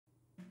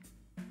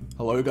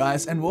Hello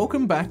guys, and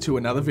welcome back to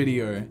another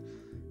video.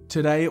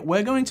 Today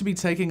we're going to be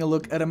taking a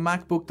look at a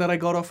MacBook that I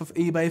got off of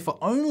eBay for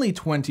only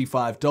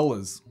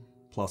 $25,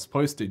 plus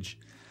postage.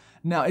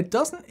 Now it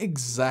doesn't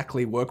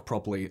exactly work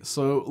properly,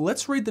 so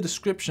let's read the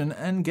description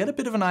and get a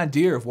bit of an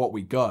idea of what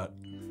we got.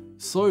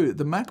 So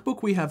the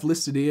MacBook we have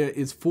listed here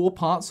is for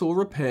parts or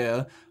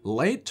repair,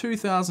 late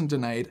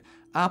 2008,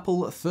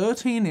 Apple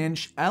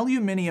 13-inch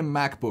aluminium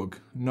MacBook,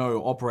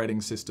 no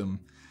operating system.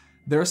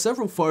 There are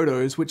several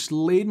photos which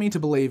lead me to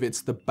believe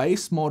it's the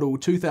base model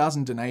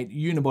 2008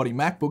 unibody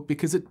MacBook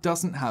because it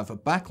doesn't have a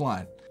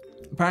backlight.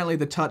 Apparently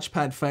the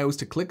touchpad fails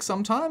to click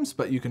sometimes,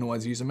 but you can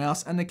always use a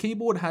mouse, and the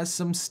keyboard has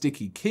some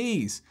sticky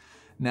keys.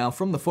 Now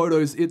from the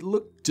photos it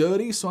looked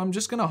dirty, so I'm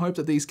just gonna hope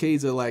that these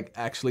keys are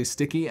actually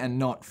sticky and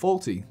not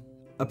faulty.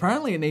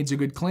 Apparently it needs a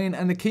good clean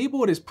and the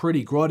keyboard is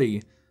pretty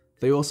grotty.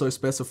 They also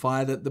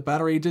specify that the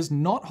battery does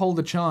not hold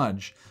a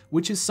charge,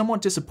 which is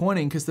somewhat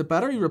disappointing because the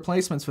battery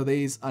replacements for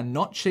these are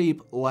not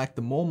cheap like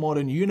the more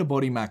modern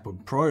unibody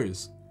MacBook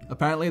Pros.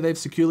 Apparently they've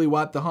securely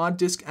wiped the hard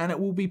disk and it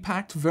will be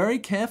packed very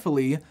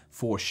carefully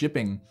for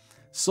shipping.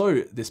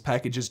 So this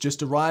package has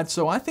just arrived,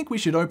 so I think we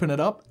should open it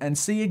up and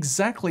see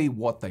exactly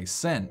what they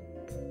sent.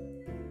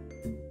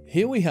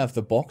 Here we have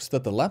the box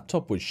that the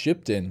laptop was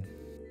shipped in.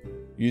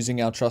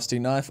 Using our trusty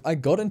knife, I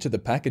got into the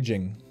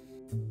packaging.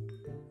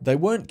 They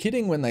weren't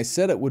kidding when they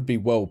said it would be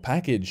well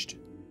packaged.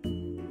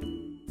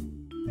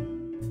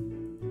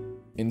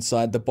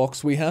 Inside the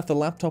box we have the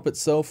laptop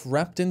itself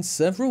wrapped in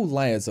several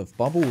layers of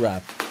bubble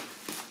wrap.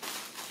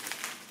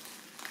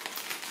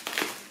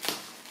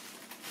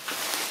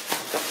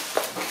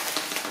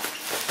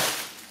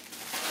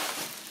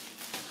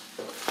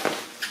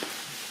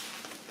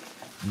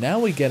 Now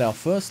we get our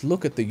first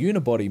look at the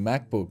unibody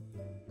MacBook.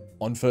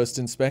 On first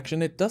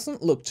inspection it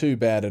doesn't look too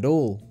bad at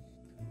all.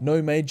 No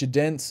major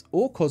dents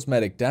or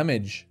cosmetic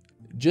damage,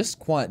 just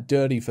quite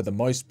dirty for the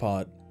most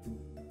part.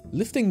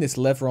 Lifting this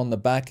lever on the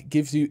back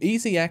gives you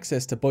easy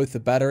access to both the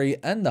battery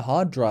and the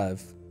hard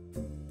drive.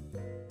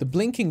 The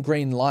blinking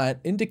green light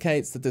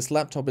indicates that this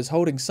laptop is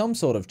holding some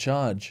sort of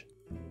charge.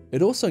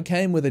 It also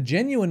came with a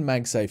genuine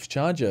MagSafe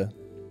charger.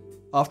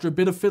 After a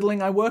bit of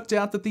fiddling, I worked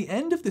out that the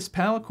end of this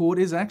power cord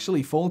is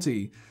actually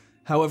faulty.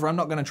 However, I'm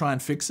not going to try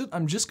and fix it,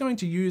 I'm just going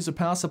to use a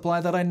power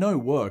supply that I know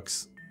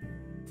works.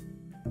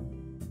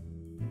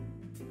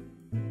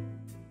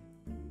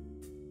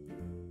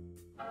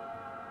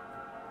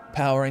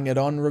 Powering it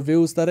on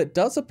reveals that it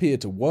does appear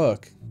to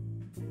work.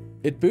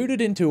 It booted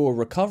into a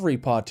recovery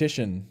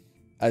partition.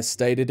 As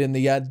stated in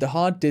the ad, the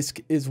hard disk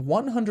is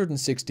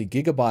 160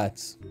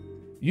 gigabytes.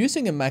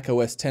 Using a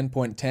macOS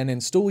 10.10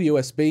 install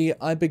USB,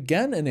 I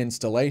began an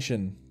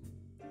installation.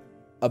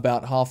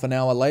 About half an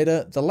hour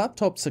later, the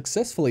laptop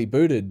successfully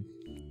booted.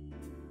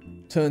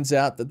 Turns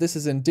out that this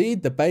is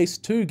indeed the base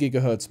 2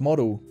 GHz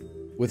model,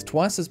 with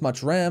twice as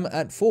much RAM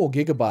at 4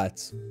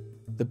 GB.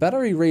 The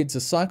battery reads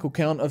a cycle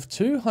count of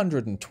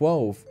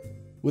 212,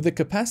 with a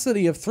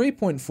capacity of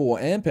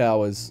 3.4 amp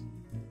hours.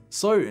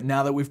 So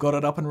now that we've got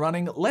it up and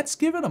running, let's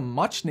give it a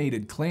much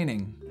needed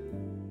cleaning.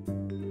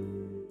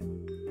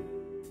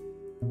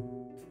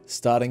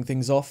 Starting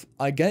things off,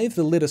 I gave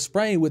the lid a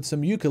spray with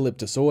some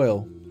eucalyptus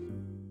oil.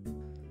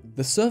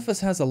 The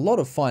surface has a lot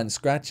of fine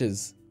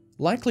scratches,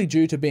 likely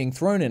due to being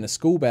thrown in a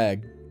school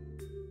bag.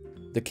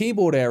 The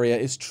keyboard area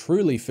is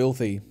truly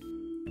filthy.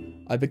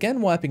 I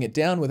began wiping it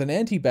down with an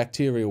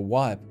antibacterial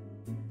wipe.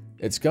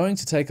 It's going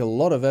to take a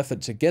lot of effort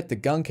to get the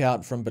gunk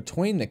out from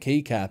between the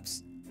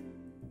keycaps.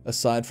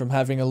 Aside from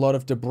having a lot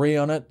of debris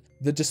on it,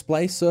 the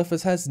display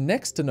surface has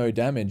next to no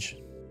damage.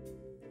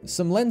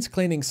 Some lens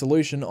cleaning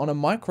solution on a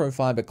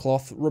microfiber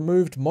cloth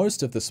removed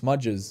most of the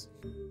smudges.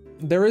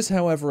 There is,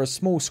 however, a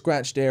small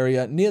scratched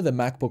area near the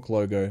MacBook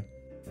logo.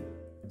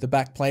 The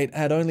backplate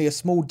had only a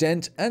small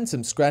dent and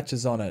some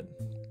scratches on it.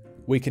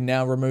 We can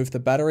now remove the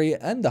battery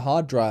and the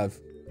hard drive.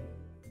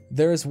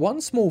 There is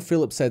one small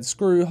Phillips head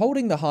screw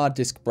holding the hard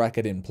disk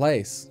bracket in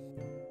place.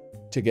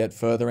 To get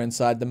further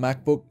inside the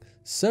MacBook,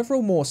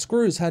 several more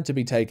screws had to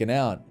be taken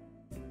out.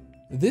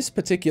 This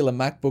particular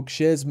MacBook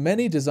shares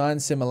many design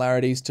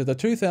similarities to the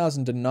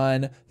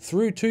 2009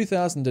 through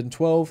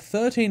 2012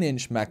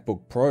 13-inch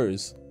MacBook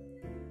Pros.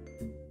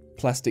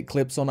 Plastic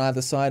clips on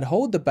either side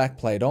hold the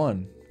backplate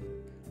on.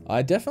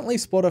 I definitely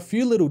spot a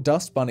few little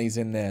dust bunnies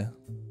in there.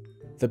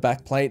 The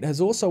backplate has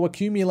also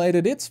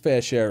accumulated its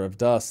fair share of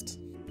dust.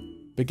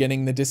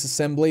 Beginning the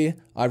disassembly,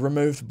 I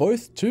removed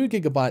both 2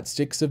 GB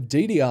sticks of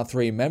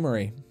DDR3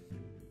 memory.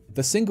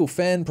 The single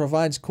fan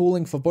provides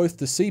cooling for both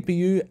the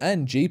CPU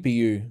and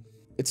GPU.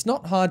 It's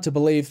not hard to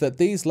believe that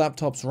these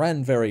laptops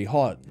ran very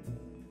hot.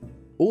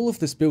 All of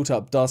this built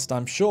up dust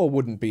I'm sure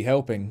wouldn't be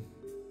helping.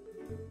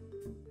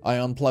 I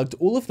unplugged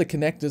all of the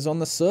connectors on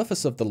the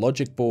surface of the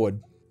logic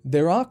board.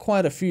 There are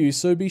quite a few,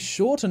 so be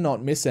sure to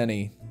not miss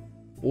any.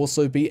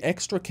 Also be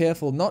extra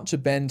careful not to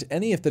bend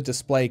any of the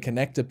display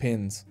connector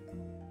pins.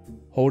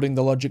 Holding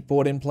the logic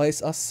board in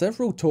place are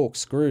several Torx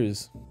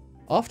screws.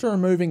 After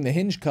removing the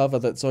hinge cover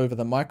that's over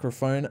the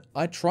microphone,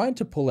 I tried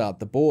to pull out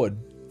the board.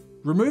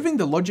 Removing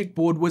the logic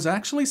board was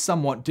actually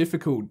somewhat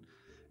difficult.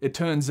 It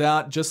turns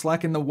out, just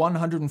like in the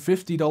 $150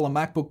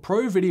 MacBook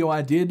Pro video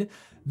I did,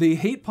 the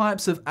heat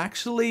pipes have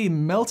actually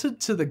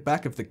melted to the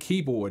back of the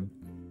keyboard.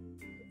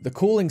 The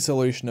cooling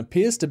solution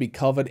appears to be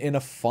covered in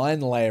a fine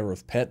layer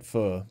of pet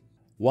fur.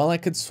 While I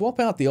could swap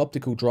out the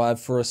optical drive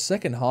for a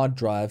second hard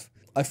drive,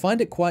 I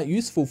find it quite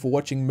useful for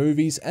watching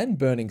movies and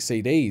burning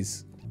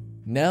CDs.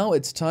 Now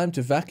it's time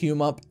to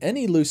vacuum up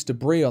any loose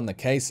debris on the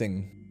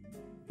casing.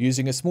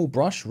 Using a small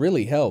brush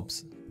really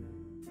helps.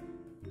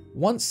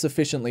 Once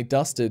sufficiently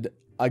dusted,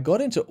 I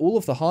got into all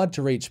of the hard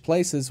to reach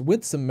places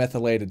with some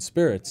methylated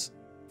spirits.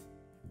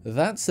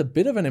 That's a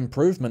bit of an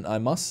improvement, I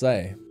must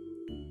say.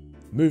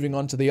 Moving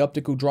on to the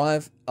optical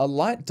drive, a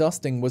light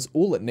dusting was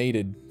all it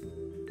needed.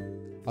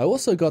 I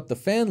also got the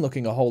fan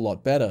looking a whole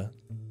lot better.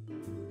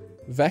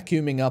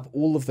 Vacuuming up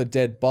all of the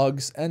dead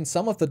bugs and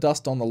some of the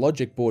dust on the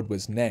logic board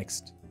was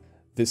next.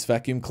 This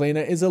vacuum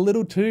cleaner is a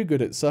little too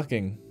good at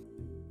sucking.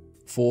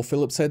 4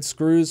 Phillips head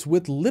screws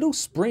with little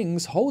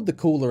springs hold the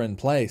cooler in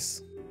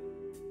place.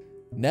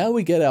 Now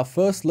we get our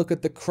first look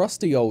at the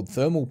crusty old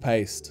thermal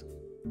paste.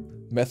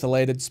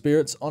 Methylated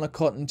spirits on a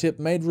cotton tip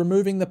made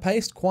removing the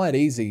paste quite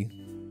easy.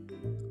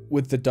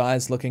 With the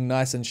dies looking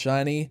nice and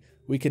shiny,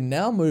 we can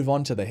now move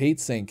on to the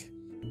heatsink.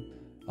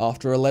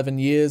 After 11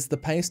 years, the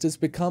paste has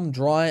become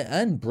dry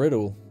and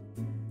brittle.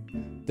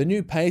 The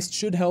new paste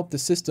should help the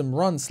system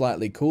run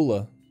slightly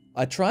cooler.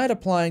 I tried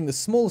applying the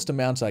smallest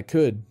amount I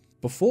could,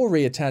 before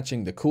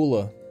reattaching the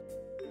cooler.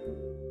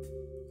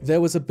 There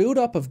was a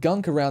build-up of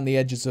gunk around the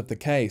edges of the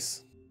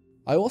case.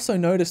 I also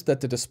noticed that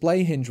the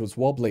display hinge was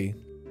wobbly.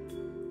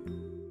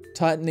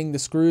 Tightening the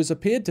screws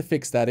appeared to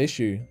fix that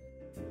issue.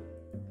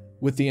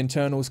 With the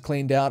internals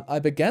cleaned out, I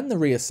began the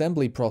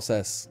reassembly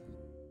process.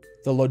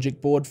 The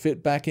logic board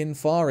fit back in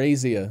far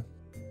easier.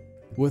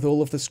 With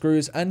all of the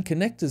screws and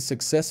connectors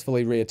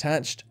successfully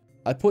reattached,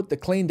 I put the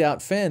cleaned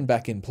out fan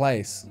back in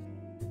place.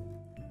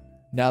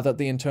 Now that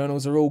the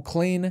internals are all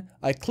clean,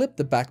 I clip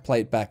the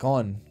backplate back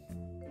on.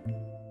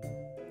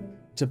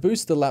 To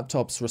boost the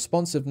laptop's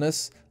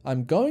responsiveness,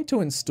 I'm going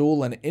to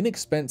install an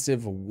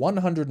inexpensive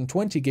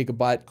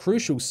 120GB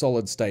Crucial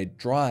solid-state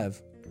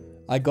drive.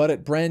 I got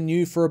it brand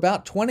new for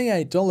about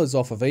 $28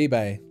 off of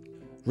eBay.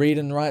 Read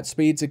and write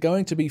speeds are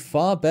going to be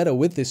far better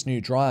with this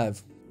new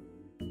drive.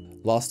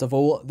 Last of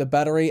all, the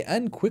battery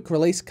and quick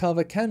release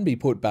cover can be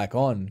put back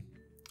on.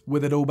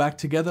 With it all back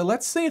together,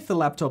 let's see if the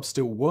laptop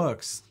still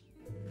works.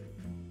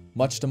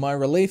 Much to my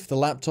relief, the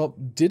laptop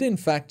did in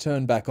fact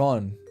turn back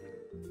on.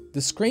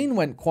 The screen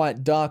went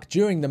quite dark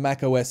during the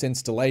macOS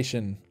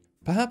installation.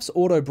 Perhaps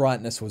auto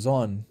brightness was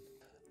on.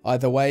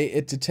 Either way,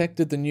 it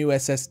detected the new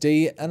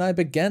SSD and I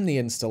began the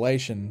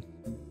installation.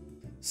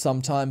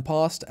 Some time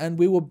passed and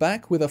we were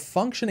back with a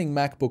functioning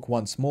MacBook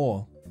once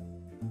more.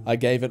 I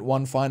gave it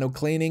one final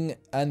cleaning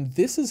and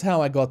this is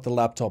how I got the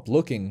laptop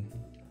looking.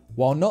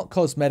 While not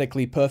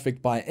cosmetically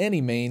perfect by any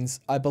means,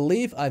 I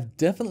believe I've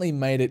definitely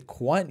made it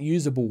quite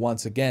usable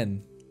once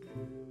again.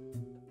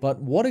 But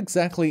what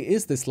exactly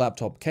is this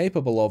laptop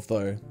capable of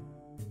though?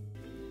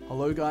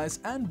 Hello guys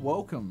and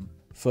welcome.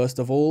 First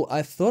of all,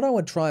 I thought I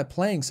would try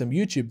playing some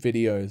YouTube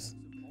videos.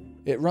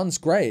 It runs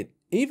great,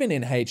 even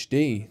in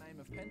HD.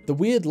 The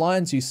weird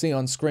lines you see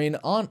on screen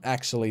aren't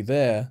actually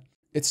there.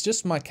 It's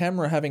just my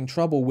camera having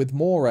trouble with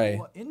Moray.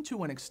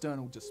 Into an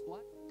external display.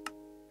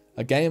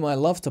 A game I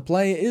love to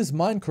play is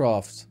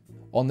Minecraft.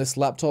 On this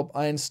laptop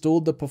I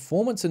installed the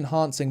performance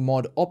enhancing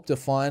mod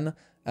Optifine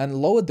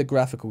and lowered the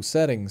graphical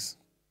settings.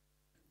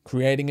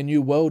 Creating a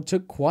new world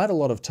took quite a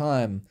lot of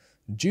time,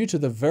 due to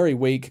the very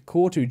weak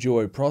Core 2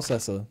 Duo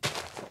processor.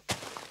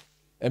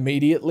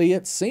 Immediately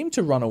it seemed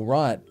to run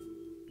alright.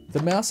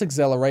 The mouse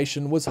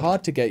acceleration was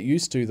hard to get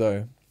used to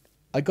though.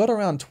 I got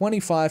around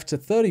 25 to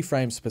 30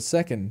 frames per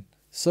second,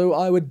 so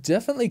I would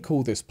definitely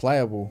call this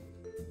playable.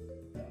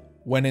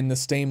 When in the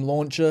Steam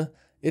launcher,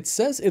 it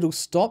says it'll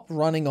stop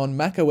running on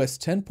macOS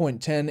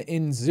 10.10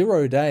 in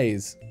 0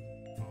 days.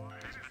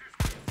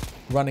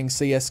 Running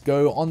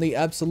CSGO on the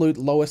absolute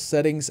lowest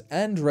settings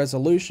and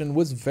resolution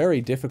was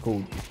very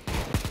difficult.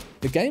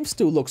 The game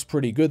still looks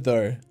pretty good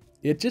though,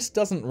 it just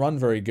doesn't run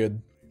very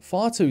good,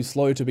 far too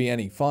slow to be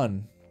any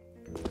fun.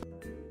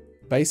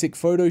 Basic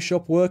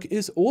Photoshop work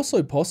is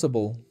also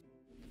possible.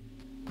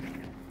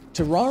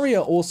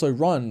 Terraria also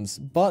runs,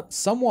 but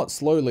somewhat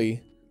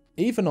slowly,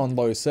 even on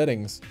low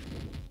settings.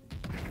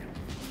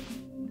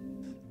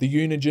 The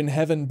Unigine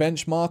Heaven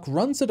benchmark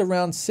runs at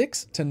around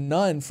 6 to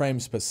 9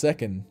 frames per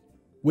second,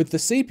 with the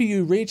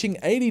CPU reaching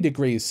 80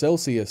 degrees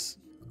Celsius,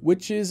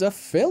 which is a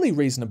fairly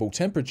reasonable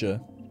temperature.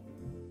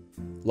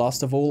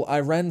 Last of all, I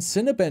ran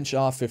Cinebench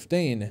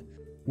R15.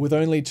 With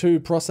only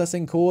 2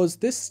 processing cores,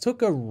 this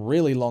took a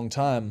really long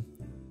time.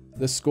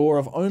 The score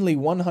of only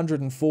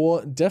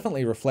 104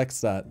 definitely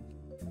reflects that.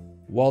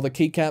 While the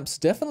keycaps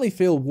definitely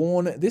feel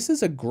worn, this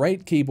is a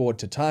great keyboard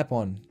to type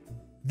on.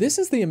 This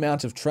is the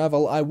amount of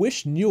travel I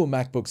wish newer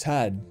MacBooks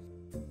had.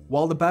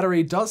 While the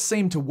battery does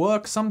seem to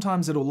work,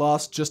 sometimes it'll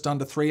last just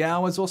under 3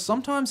 hours or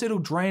sometimes it'll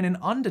drain in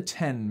under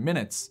 10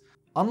 minutes.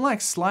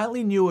 Unlike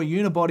slightly newer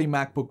unibody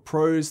MacBook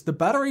Pros, the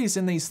batteries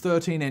in these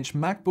 13-inch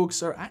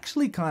MacBooks are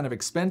actually kind of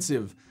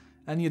expensive,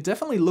 and you're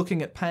definitely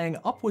looking at paying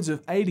upwards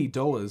of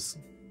 $80.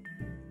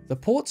 The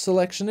port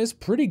selection is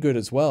pretty good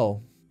as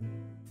well.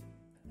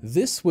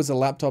 This was a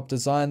laptop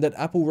design that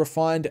Apple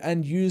refined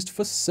and used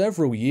for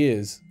several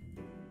years.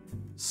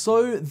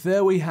 So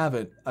there we have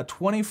it, a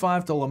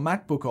 $25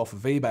 MacBook off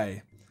of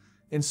eBay.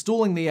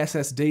 Installing the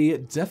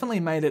SSD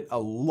definitely made it a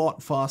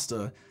lot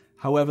faster.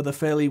 However, the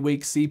fairly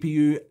weak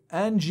CPU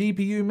and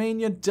GPU mean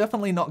you're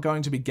definitely not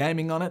going to be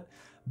gaming on it,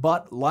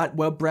 but light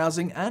web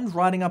browsing and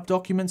writing up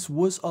documents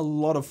was a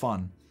lot of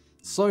fun.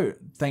 So,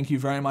 thank you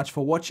very much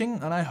for watching,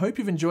 and I hope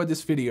you've enjoyed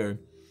this video.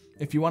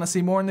 If you want to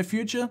see more in the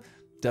future,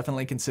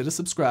 definitely consider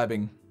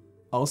subscribing.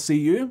 I'll see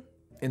you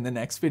in the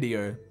next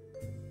video.